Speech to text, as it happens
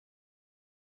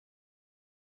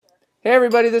Hey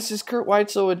everybody, this is Curt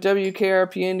Whitesell with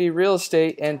WKRP Real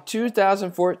Estate, and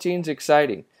 2014 is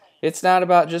exciting. It's not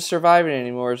about just surviving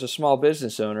anymore as a small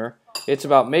business owner. It's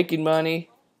about making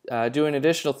money, doing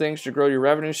additional things to grow your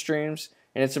revenue streams,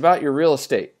 and it's about your real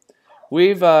estate.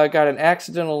 We've got an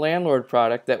accidental landlord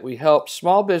product that we help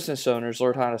small business owners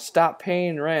learn how to stop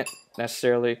paying rent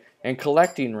necessarily and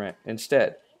collecting rent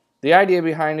instead. The idea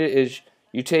behind it is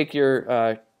you take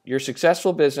your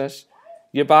successful business,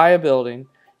 you buy a building,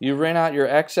 you rent out your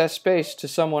excess space to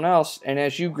someone else, and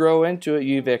as you grow into it,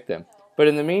 you evict them. But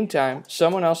in the meantime,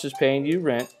 someone else is paying you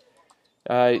rent,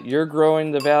 you're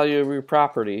growing the value of your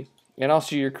property, and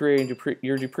also you're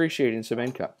depreciating some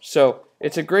income. So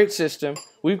it's a great system.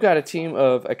 We've got a team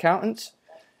of accountants,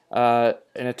 an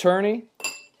attorney,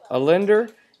 a lender,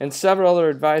 and several other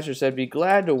advisors that'd be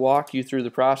glad to walk you through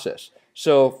the process.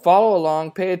 So follow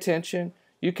along, pay attention.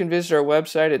 You can visit our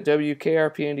website at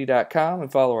wkrpnd.com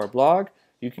and follow our blog.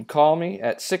 You can call me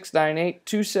at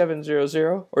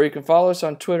 698-2700, or you can follow us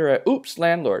on Twitter at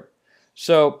 @OopsLandlord.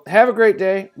 So have a great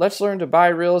day. Let's learn to buy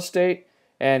real estate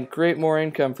and create more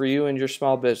income for you and your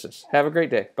small business. Have a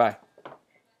great day. Bye.